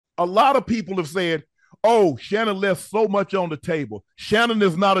A lot of people have said, oh, Shannon left so much on the table. Shannon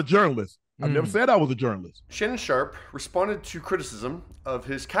is not a journalist. I never said I was a journalist. Shannon Sharpe responded to criticism of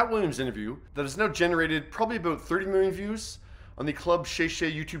his Katt Williams interview that has now generated probably about 30 million views on the Club Shay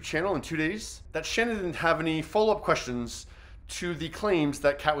Shay YouTube channel in 2 days, that Shannon didn't have any follow-up questions to the claims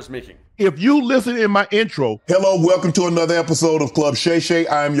that Katt was making. If you listen in my intro. Hello, welcome to another episode of Club Shay Shay.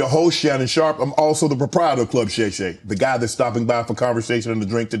 I am your host, Shannon Sharpe. I'm also the proprietor of Club Shay Shay, the guy that's stopping by for conversation and a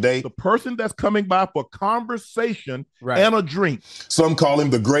drink today. The person that's coming by for conversation and a drink. Some call him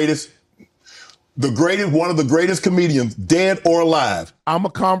one of the greatest comedians, dead or alive. I'm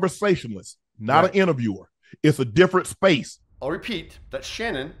a conversationalist, not an interviewer. It's a different space. I'll repeat that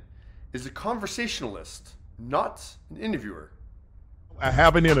Shannon is a conversationalist, not an interviewer. I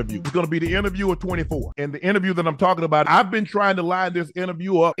have an interview. It's going to be the interview of 24. And the interview that I'm talking about, I've been trying to line this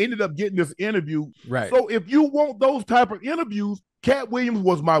interview up, ended up getting this interview. Right. So if you want those type of interviews, Katt Williams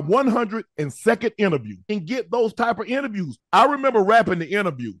was my 102nd interview. And get those type of interviews. I remember rapping the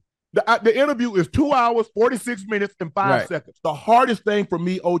interview. The interview is 2 hours, 46 minutes, and 5 seconds. The hardest thing for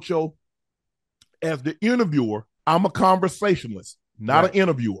me, Ocho, as the interviewer, I'm a conversationalist, not an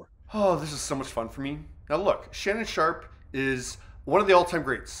interviewer. Oh, this is so much fun for me. Now look, Shannon Sharpe is one of the all-time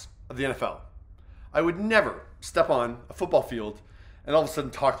greats of the NFL. I would never step on a football field and all of a sudden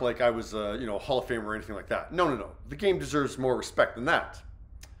talk like I was a Hall of Famer or anything like that. No. The game deserves more respect than that.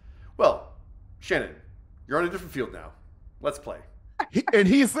 Well, Shannon, you're on a different field now. Let's play. And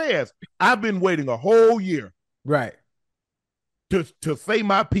he says, I've been waiting a whole year to say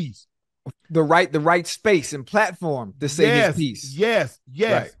my piece. The right space and platform to say his piece. Yes.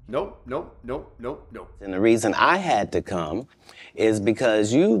 Right. Nope. And the reason I had to come is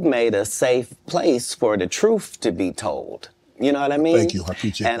because you made a safe place for the truth to be told. You know what I mean? Thank you. I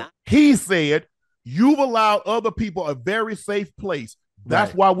appreciate that. He said, you've allowed other people a very safe place.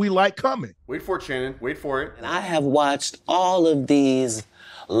 That's why we like coming. Wait for it, Shannon. Wait for it. And I have watched all of these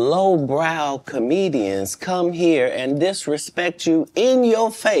lowbrow comedians come here and disrespect you in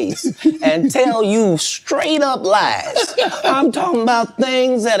your face and tell you straight up lies. I'm talking about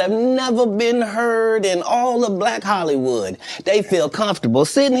things that have never been heard in all of Black Hollywood. They feel comfortable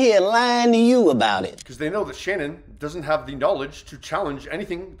sitting here lying to you about it. Because they know that Shannon doesn't have the knowledge to challenge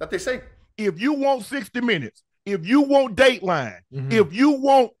anything that they say. If you want 60 minutes, if you want Dateline, if you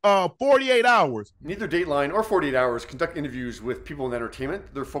want 48 hours. Neither Dateline or 48 Hours conduct interviews with people in entertainment.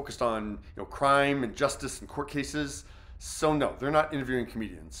 They're focused on crime and justice and court cases. So no, they're not interviewing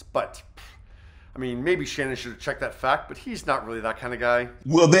comedians. But, I mean, maybe Shannon should have checked that fact, but he's not really that kind of guy.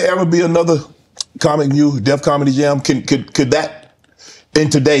 Will there ever be another Comic View, Def Comedy Jam? Could that,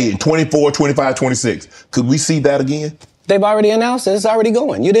 in 24, 25, 26, could we see that again? They've already announced it. It's already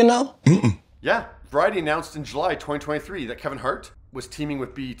going. You didn't know? Yeah. Variety announced in July 2023 that Kevin Hart was teaming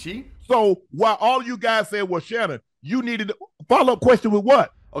with BET. So while all you guys said, well, Shannon, you needed a follow-up question with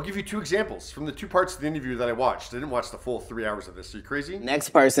what? I'll give you 2 examples from the 2 parts of the interview that I watched. I didn't watch the full 3 hours of this. Are you crazy? Next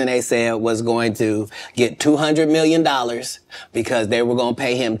person they said was going to get $200 million because they were going to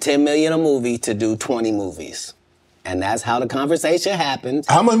pay him $10 million a movie to do 20 movies. And that's how the conversation happened.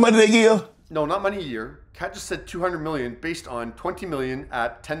 How much money they give? No, not money a year. Katt just said $200 million based on $20 million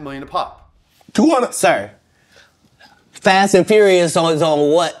at $10 million a pop. 200. Sir, Fast and Furious is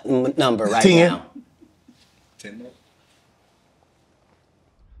on what number right 10. now? 10.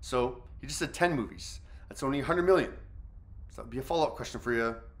 So he just said 10 movies. That's only $100 million. So that'd be a follow-up question for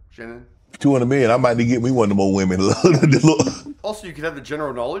you, Shannon. 200 million. I might need to get me one of the more women. Also, you could have the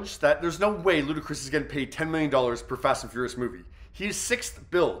general knowledge that there's no way Ludacris is getting paid $10 million per Fast and Furious movie. He's 6th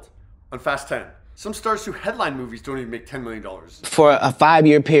billed on Fast 10. Some stars who headline movies don't even make $10 million. For a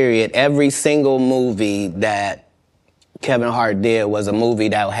 5-year period, every single movie that Kevin Hart did was a movie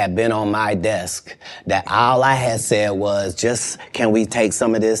that had been on my desk. That all I had said was, just, can we take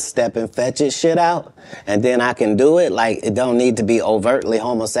some of this step and fetch it shit out? And then I can do it. Like, it don't need to be overtly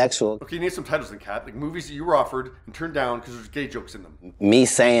homosexual. Okay, you need some titles then, Katt. Like movies that you were offered and turned down because there's gay jokes in them. Me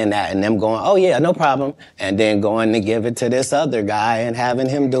saying that and them going, oh yeah, no problem. And then going to give it to this other guy and having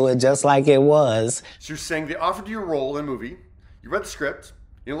him do it just like it was. So you're saying they offered you a role in a movie, you read the script,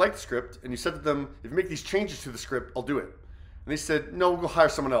 you didn't like the script, and you said to them, if you make these changes to the script, I'll do it. And they said, no, we'll hire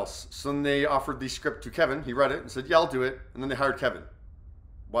someone else. So then they offered the script to Kevin. He read it and said, yeah, I'll do it. And then they hired Kevin.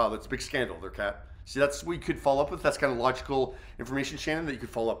 Wow, that's a big scandal there, Katt. See, that's what you could follow up with. That's kind of logical information, Shannon, that you could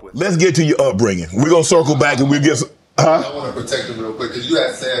follow up with. Let's get to your upbringing. We're going to circle back and we'll get I want to protect him real quick, because you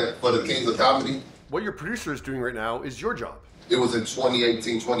had said for the Kings of Comedy. What your producer is doing right now is your job. It was in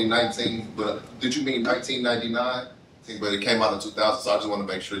 2018, 2019, but did you mean 1999? but it came out in 2000, so I just want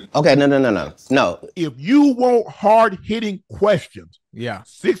to make sure. Okay, no. If you want hard-hitting questions, Yeah.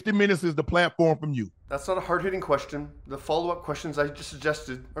 60 Minutes is the platform from you. That's not a hard-hitting question. The follow-up questions I just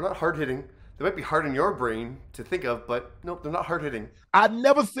suggested are not hard-hitting. They might be hard in your brain to think of, but no, they're not hard-hitting. I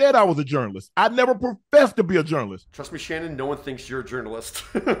never said I was a journalist. I never professed to be a journalist. Trust me, Shannon, no one thinks you're a journalist.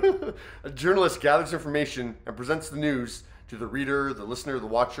 A journalist gathers information and presents the news to the reader, the listener, the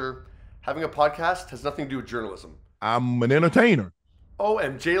watcher. Having a podcast has nothing to do with journalism. I'm an entertainer. Oh,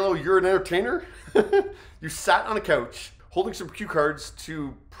 and J-Lo, you're an entertainer? You sat on a couch holding some cue cards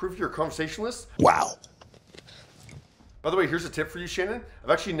to prove you're a conversationalist? Wow. By the way, here's a tip for you, Shannon.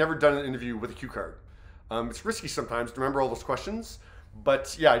 I've actually never done an interview with a cue card. It's risky sometimes to remember all those questions,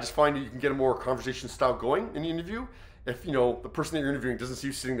 but yeah, I just find that you can get a more conversation style going in the interview if, the person that you're interviewing doesn't see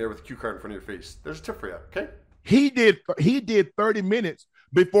you sitting there with a cue card in front of your face. There's a tip for you, okay? He did 30 minutes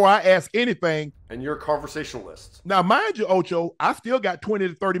before I asked anything. And you're a conversationalist. Now, mind you, Ocho, I still got 20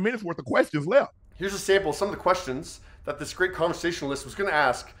 to 30 minutes worth of questions left. Here's a sample of some of the questions that this great conversationalist was going to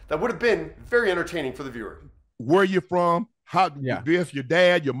ask that would have been very entertaining for the viewer. Where you from? How this, your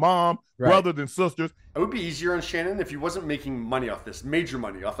dad, your mom, brothers and sisters. It would be easier on Shannon if he wasn't making money off this, major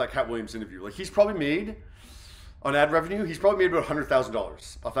money off that Katt Williams interview. Like, he's probably made, on ad revenue, he's probably made about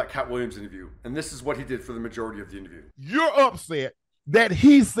 $100,000 off that Katt Williams interview. And this is what he did for the majority of the interview. You're upset that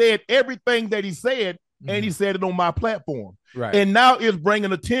he said everything that he said, and he said it on my platform. Right. And now it's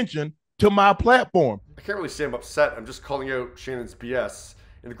bringing attention to my platform. I can't really say I'm upset. I'm just calling out Shannon's BS.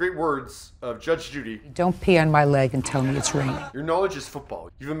 In the great words of Judge Judy, don't pee on my leg and tell me it's raining. Your knowledge is football.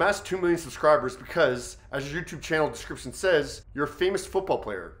 You've amassed 2 million subscribers because, as your YouTube channel description says, you're a famous football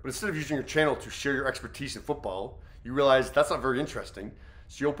player. But instead of using your channel to share your expertise in football, you realized that's not very interesting.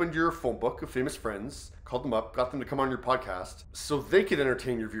 So you opened your phone book of famous friends, called them up, got them to come on your podcast so they could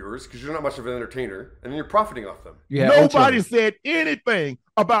entertain your viewers because you're not much of an entertainer, and then you're profiting off them. Yeah, nobody said anything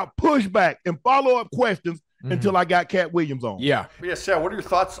about pushback and follow-up questions until I got Katt Williams on. Yeah. But yeah, Sarah, what are your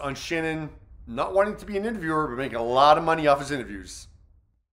thoughts on Shannon not wanting to be an interviewer but making a lot of money off his interviews?